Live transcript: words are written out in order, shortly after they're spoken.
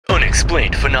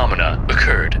unexplained phenomena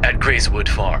occurred at Greyswood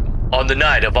Farm. On the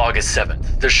night of August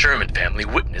 7th, the Sherman family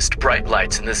witnessed bright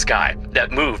lights in the sky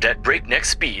that moved at breakneck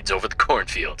speeds over the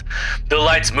cornfield. The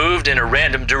lights moved in a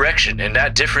random direction and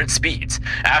at different speeds.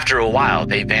 After a while,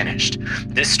 they vanished.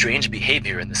 This strange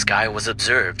behavior in the sky was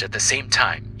observed at the same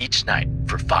time each night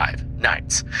for 5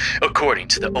 nights. According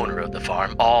to the owner of the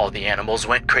farm, all the animals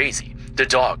went crazy. The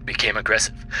dog became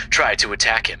aggressive, tried to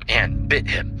attack him, and bit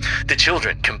him. The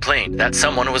children complained that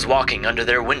someone was walking under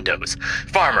their windows.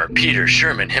 Farmer Peter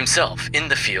Sherman himself in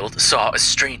the field saw a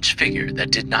strange figure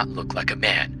that did not look like a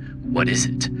man. What is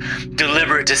it?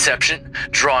 Deliberate deception,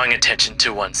 drawing attention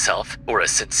to oneself, or a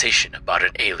sensation about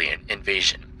an alien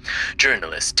invasion?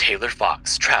 Journalist Taylor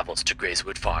Fox travels to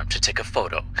Greyswood Farm to take a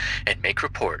photo and make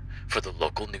report for the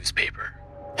local newspaper.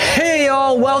 Hey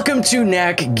y'all, welcome to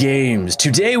Knack Games.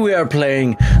 Today we are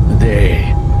playing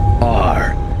They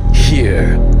Are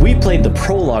Here. We played the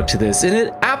prologue to this and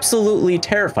it absolutely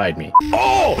terrified me.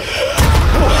 Oh!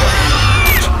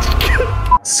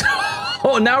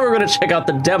 So now we're going to check out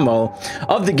the demo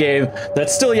of the game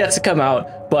that's still yet to come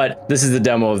out, but this is the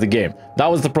demo of the game. That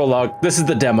was the prologue, this is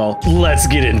the demo. Let's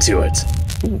get into it.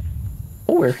 Ooh.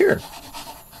 Oh, we're here.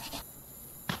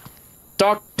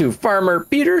 Talk to Farmer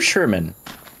Peter Sherman.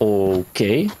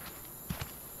 Okay.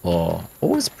 Oh,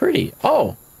 it's pretty.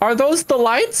 Oh, are those the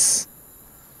lights?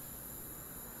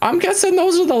 I'm guessing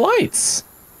those are the lights.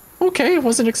 Okay, I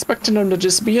wasn't expecting them to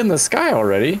just be in the sky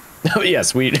already. Oh,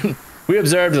 yes, we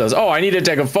observed those. Oh, I need to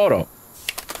take a photo.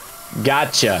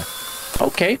 Gotcha.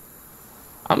 Okay.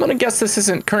 I'm gonna guess this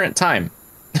isn't current time.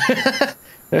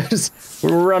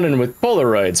 We're running with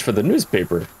Polaroids for the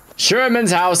newspaper.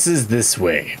 Sherman's house is this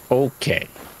way. Okay.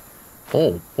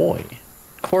 Oh, boy.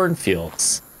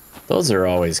 Cornfields. Those are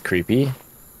always creepy.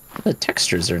 The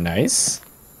textures are nice.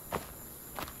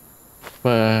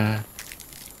 I'm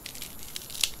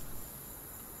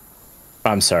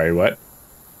sorry, what?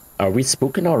 Are we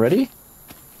spooking already?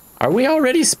 Are we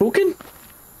already spooking?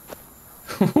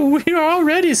 We are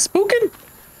already spooking?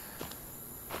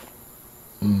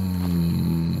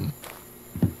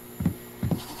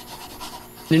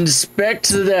 Inspect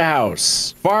the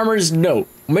house. Farmer's note.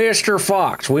 Mr.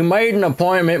 Fox, we made an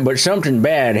appointment, but something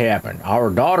bad happened. Our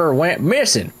daughter went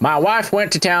missing. My wife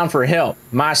went to town for help.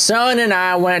 My son and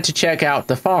I went to check out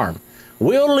the farm.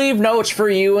 We'll leave notes for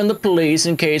you and the police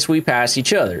in case we pass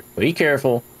each other. Be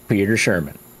careful, Peter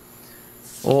Sherman.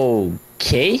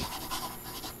 Okay.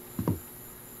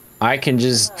 I can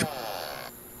just...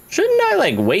 Shouldn't I,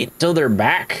 like, wait till they're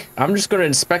back? I'm just gonna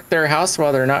inspect their house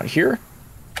while they're not here?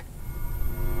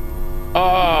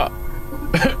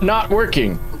 Not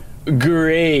working.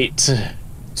 Great.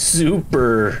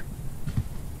 Super.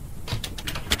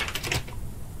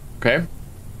 Okay.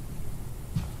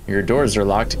 Your doors are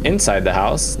locked inside the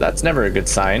house. That's never a good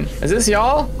sign. Is this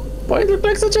y'all? Why you look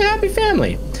like such a happy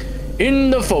family? In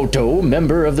the photo,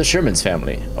 member of the Sherman's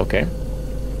family. Okay.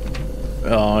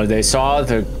 They saw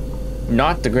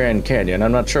not the Grand Canyon.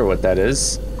 I'm not sure what that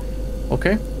is.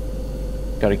 Okay.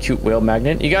 Got a cute whale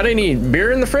magnet. You got any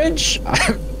beer in the fridge?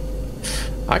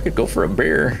 I could go for a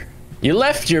beer. You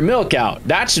left your milk out.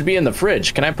 That should be in the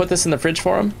fridge. Can I put this in the fridge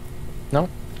for him? No?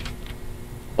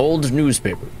 Old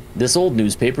newspaper. This old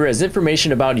newspaper has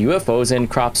information about UFOs and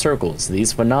crop circles.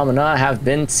 These phenomena have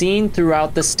been seen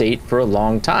throughout the state for a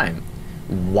long time.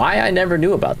 Why I never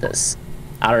knew about this?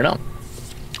 I don't know.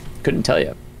 Couldn't tell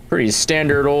you. Pretty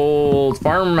standard old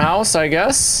farmhouse, I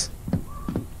guess.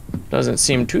 Doesn't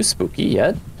seem too spooky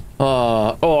yet.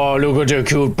 Oh, look at the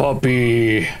cute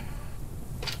puppy.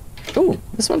 Ooh,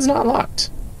 this one's not locked.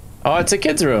 Oh, it's a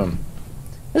kid's room.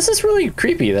 This is really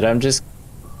creepy that I'm just...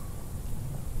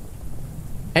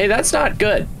 Hey, that's not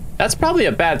good. That's probably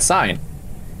a bad sign.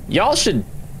 Y'all should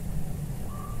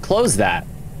close that.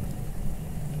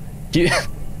 Do you...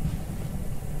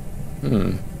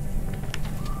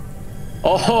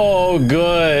 Oh,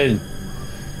 good.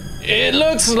 It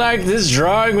looks like this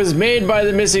drawing was made by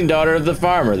the missing daughter of the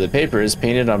farmer. The paper is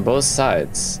painted on both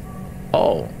sides.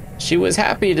 Oh, she was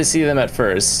happy to see them at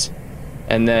first.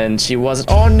 And then she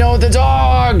wasn't. Oh no, the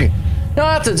dog!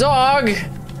 Not the dog!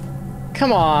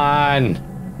 Come on.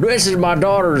 This is my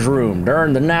daughter's room.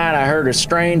 During the night, I heard a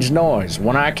strange noise.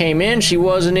 When I came in, she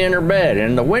wasn't in her bed,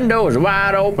 and the window was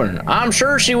wide open. I'm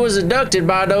sure she was abducted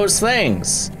by those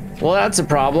things. Well, that's a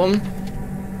problem.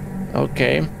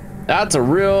 Okay. That's a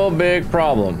real big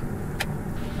problem.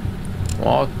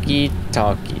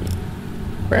 Walkie-talkie.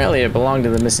 Apparently it belonged to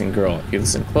the missing girl. If you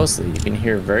listen closely, you can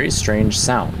hear very strange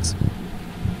sounds.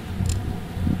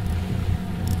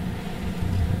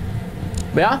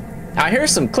 Yeah, I hear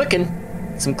some clicking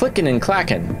and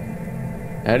clacking.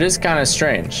 That is kind of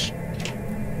strange.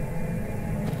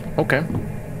 Okay.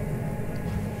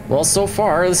 Well, so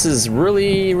far, this is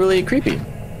really, really creepy.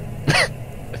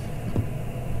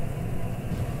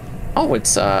 Oh,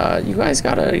 it's, you guys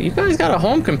got a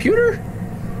home computer?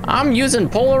 I'm using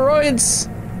Polaroids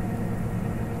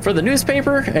for the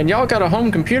newspaper, and y'all got a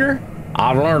home computer?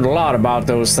 I've learned a lot about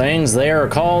those things. They are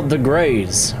called the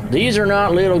GREYS. These are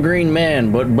not little green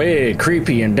men, but big,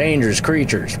 creepy, and dangerous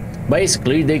creatures.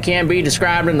 Basically, they can be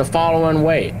described in the following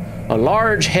way. A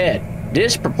large head,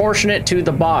 disproportionate to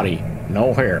the body,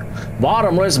 no hair.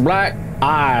 Bottomless black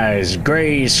eyes,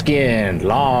 gray skin,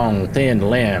 long, thin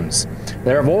limbs.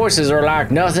 Their voices are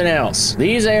like nothing else.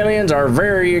 These aliens are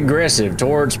very aggressive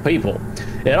towards people.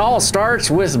 It all starts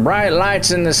with bright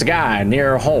lights in the sky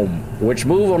near home, which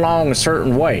move along a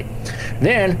certain way.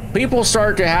 Then, people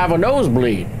start to have a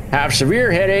nosebleed, have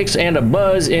severe headaches and a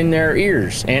buzz in their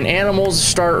ears, and animals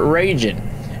start raging.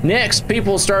 Next,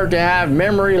 people start to have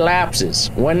memory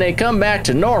lapses. When they come back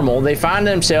to normal, they find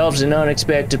themselves in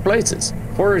unexpected places.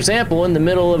 For example, in the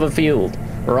middle of a field,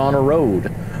 or on a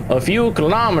road, a few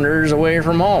kilometers away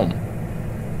from home.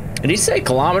 Did he say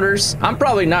kilometers? I'm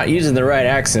probably not using the right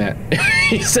accent.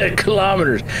 He said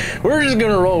kilometers. We're just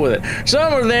gonna roll with it.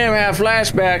 Some of them have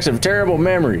flashbacks of terrible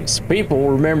memories.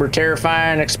 People remember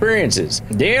terrifying experiences.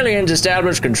 The aliens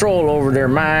establish control over their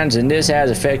minds, and this has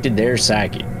affected their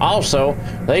psyche. Also,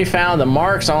 they found the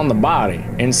marks on the body,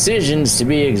 incisions to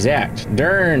be exact.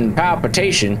 During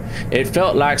palpitation, it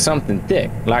felt like something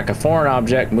thick, like a foreign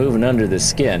object moving under the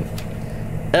skin.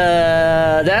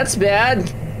 That's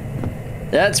bad.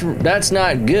 That's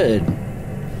not good.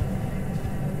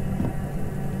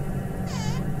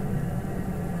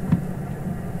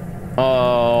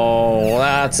 Oh,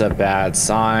 that's a bad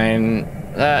sign.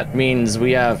 That means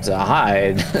we have to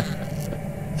hide.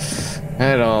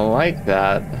 I don't like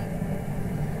that.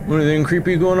 Anything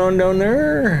creepy going on down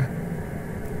there?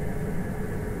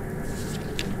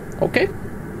 Okay.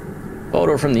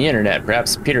 Photo from the internet.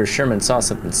 Perhaps Peter Sherman saw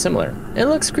something similar. It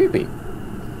looks creepy.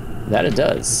 That it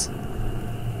does.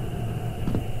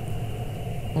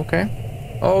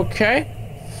 Okay. Okay.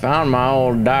 Found my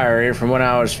old diary from when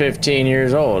I was 15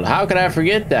 years old. How could I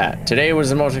forget that? Today was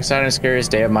the most exciting, scariest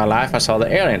day of my life. I saw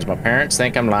the aliens. My parents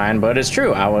think I'm lying, but it's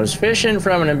true. I was fishing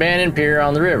from an abandoned pier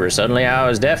on the river. Suddenly, I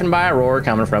was deafened by a roar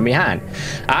coming from behind.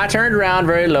 I turned around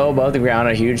very low above the ground.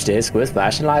 A huge disc with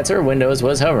flashing lights or windows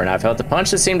was hovering. I felt a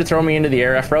punch that seemed to throw me into the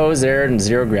air. I froze there in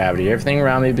zero gravity. Everything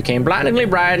around me became blindingly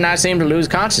bright, and I seemed to lose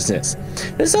consciousness.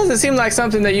 This doesn't seem like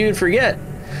something that you'd forget.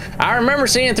 I remember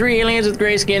seeing 3 aliens with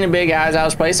gray skin and big eyes. I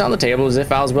was placed on the table as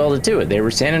if I was welded to it. They were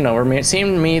standing over me. It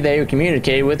seemed to me they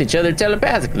communicated with each other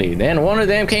telepathically. Then one of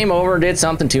them came over and did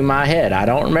something to my head. I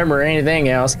don't remember anything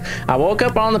else. I woke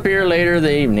up on the pier later in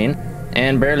the evening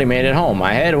and barely made it home.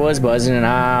 My head was buzzing and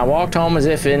I walked home as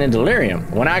if in a delirium.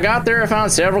 When I got there, I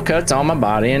found several cuts on my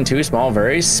body and 2 small,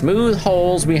 very smooth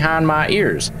holes behind my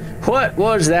ears. What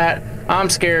was that? I'm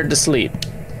scared to sleep.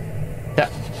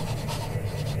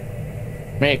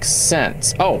 Makes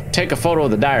sense. Oh, take a photo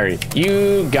of the diary.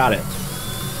 You got it.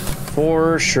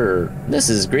 For sure. This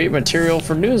is great material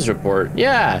for news report.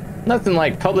 Yeah, nothing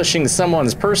like publishing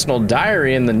someone's personal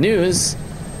diary in the news.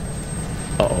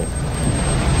 Uh-oh.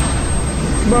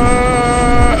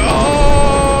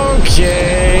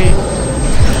 Okay.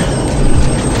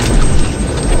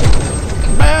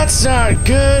 That's not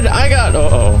good. I got...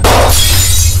 Uh-oh.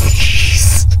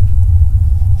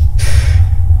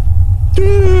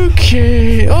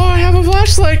 Okay. Oh, I have a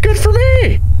flashlight. Good for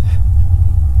me.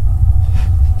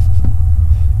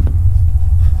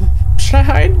 Should I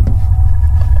hide?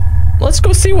 Let's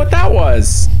go see what that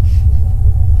was.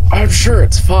 I'm sure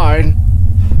it's fine.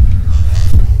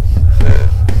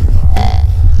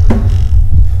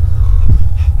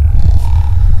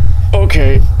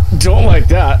 Okay. Don't like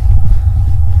that.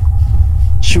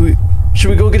 Should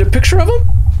we go get a picture of him?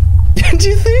 Do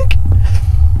you think?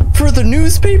 For the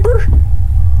newspaper?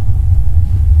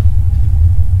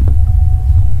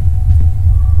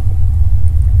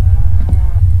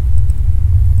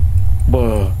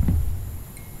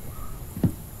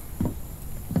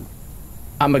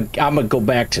 I'm gonna go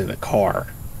back to the car.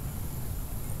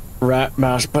 Right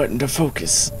mouse button to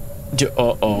focus.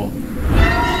 Uh-oh.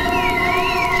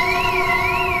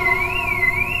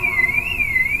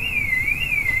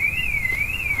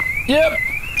 Yep,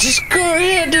 just go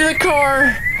ahead to the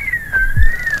car.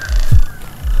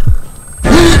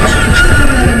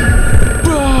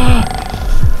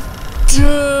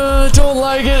 Don't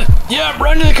like it. Yeah,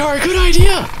 run to the car. Good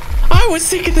idea. I was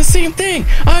thinking the same thing.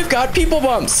 I've got people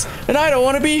bumps, and I don't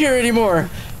want to be here anymore.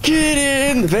 Get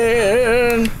in the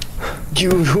van.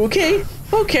 You okay?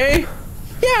 Okay.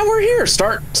 Yeah, we're here.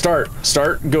 Start,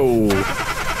 go.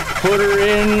 Put her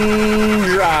in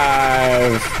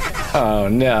drive. Oh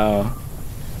no.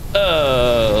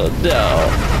 Oh no.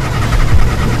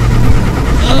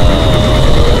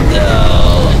 Oh no.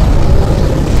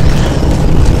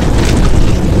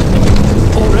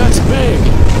 Oh, that's big.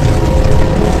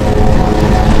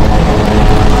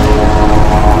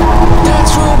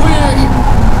 That's real big.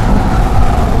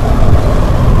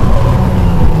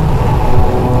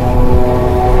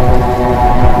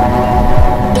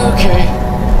 Okay.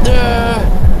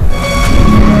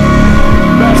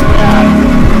 That's bad.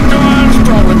 That's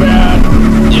probably bad.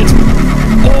 It's...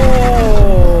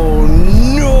 Oh,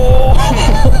 no.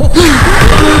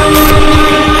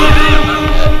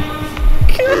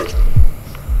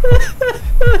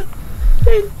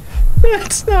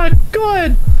 That's not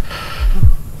good.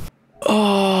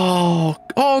 Oh,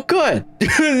 good.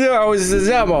 That was his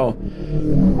ammo.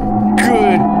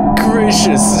 Good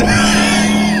gracious.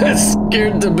 That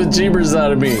scared the bejeebers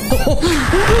out of me.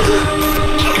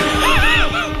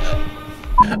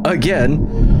 Again,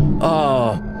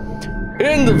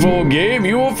 in the full game,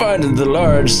 you will find the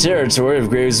large territory of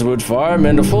Grayswood Farm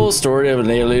and a full story of an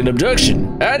alien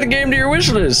abduction. Add the game to your wish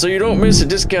list so you don't miss a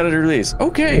discounted release.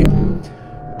 Okay.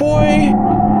 Boy,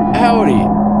 howdy.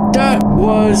 That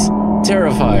was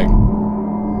terrifying.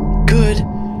 Good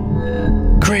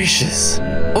gracious.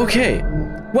 Okay.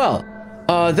 Well,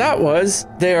 that was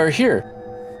They Are Here.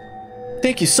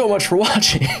 Thank you so much for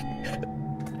watching.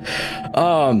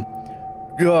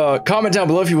 Comment down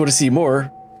below if you want to see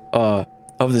more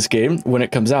of this game. When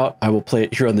it comes out, I will play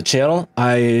it here on the channel.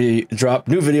 I drop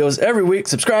new videos every week.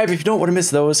 Subscribe if you don't want to miss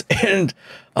those. And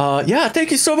yeah,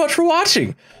 thank you so much for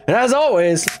watching. And as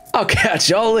always, I'll catch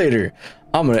y'all later.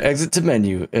 I'm gonna exit to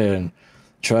menu and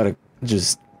try to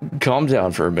just calm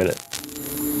down for a minute.